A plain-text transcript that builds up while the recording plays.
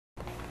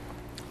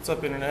What's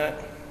up, Internet?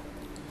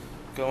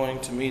 Going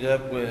to meet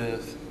up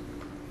with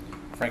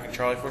Frank and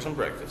Charlie for some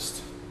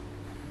breakfast.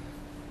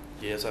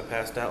 Yes, I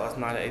passed out last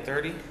night at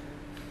 8:30,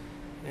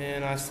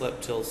 and I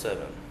slept till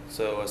 7,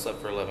 so I slept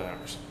for 11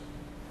 hours.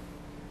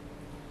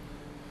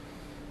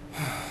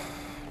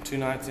 2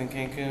 nights in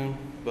Cancun,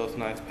 both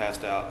nights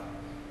passed out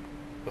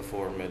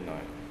before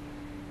midnight.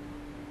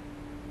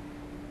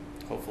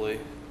 Hopefully,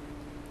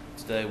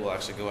 today we'll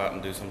actually go out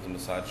and do something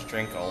besides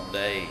drink all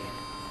day.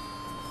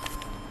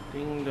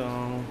 Ding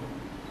dong.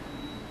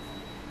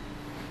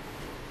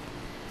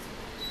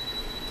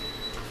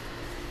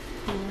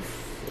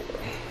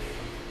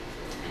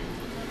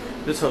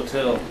 This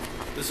hotel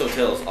is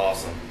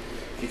awesome.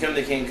 If you come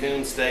to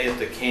Cancun, stay at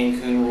the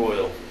Cancun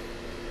Royal.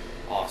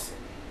 Awesome.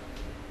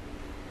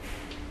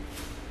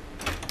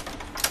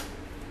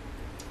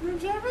 Room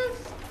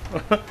service?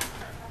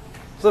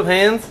 What's up,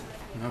 Hans?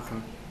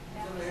 Nothing.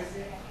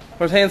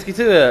 Where's Hansky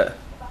 2 at?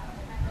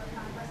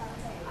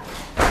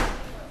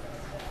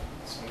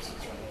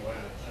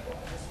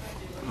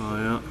 Oh,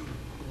 yeah.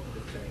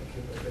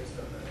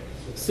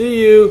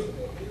 See you.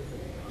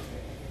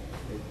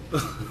 I'm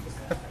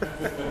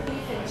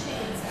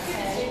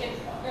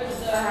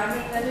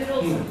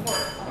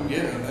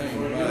getting a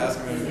thing. You're not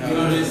asking me how to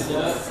do it.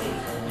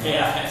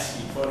 Yeah, I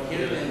asked you for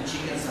it and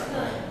chicken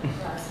supper.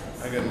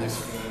 I got at least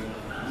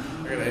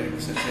I got an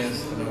 80% chance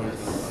to know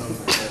what's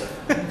better.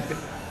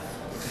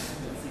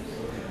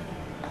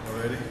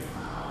 Already?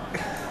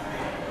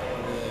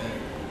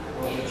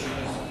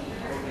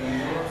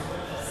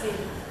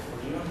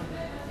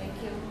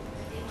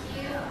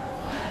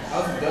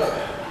 How's the duck?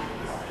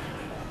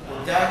 The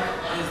duck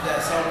is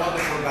so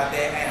wonderful, but I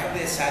have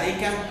the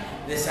sarika.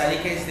 The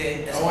sarika is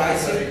the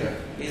spicy.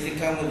 Is the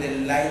come with the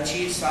light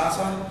cheese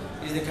salsa.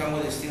 Is the come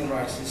with the steamed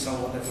rice. It's so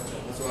wonderful.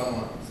 That's what I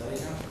want.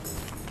 Sarika.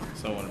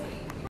 So wonderful.